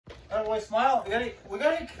Elroy, smile. We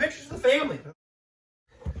gotta get pictures of the family.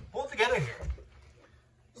 Pull it together here.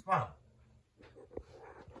 Smile.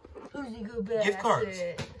 Who's the good Basset? Gift cards.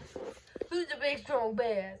 Who's the big strong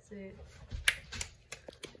Basset?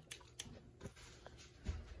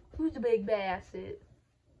 Who's the big Basset?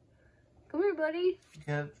 Come here, buddy. You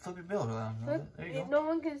gotta flip your bill around. Look, There you go. no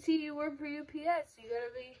one can see you work for UPS. You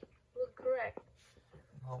gotta look correct.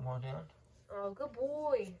 Hold more down. Oh, good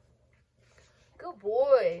boy. Good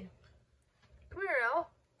boy. Come here, Al.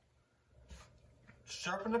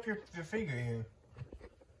 Sharpen up your finger here.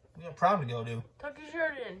 You got prom to go do. Tuck your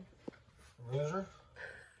shirt in. Loser.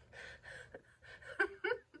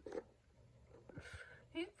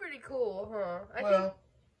 He's pretty cool, huh? I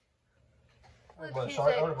would have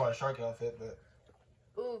bought a shark outfit, but.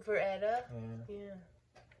 Ooh, for Etta? Yeah. Yeah.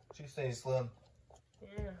 She stays slim.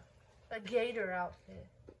 Yeah. A gator outfit.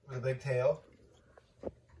 With a big tail.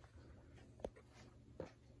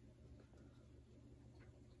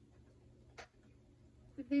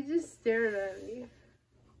 He's just staring at me.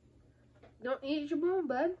 Don't eat your bone,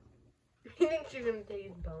 bud. He thinks you're gonna take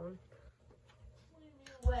his bone. Leave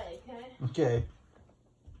me away, okay? Okay.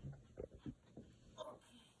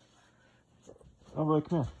 Elroy,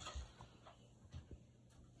 come here.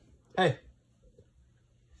 Hey.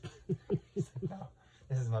 No,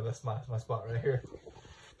 this is my best spot. My spot right here.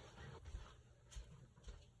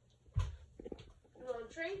 You want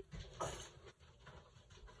a treat?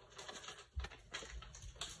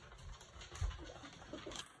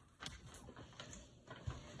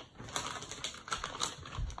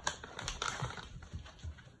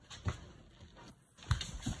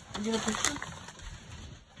 You get a picture?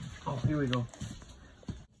 Oh, here we go.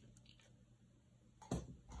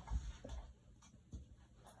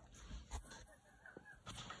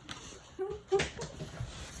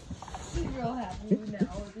 He's real happy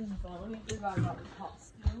now with his bone. He forgot about his hot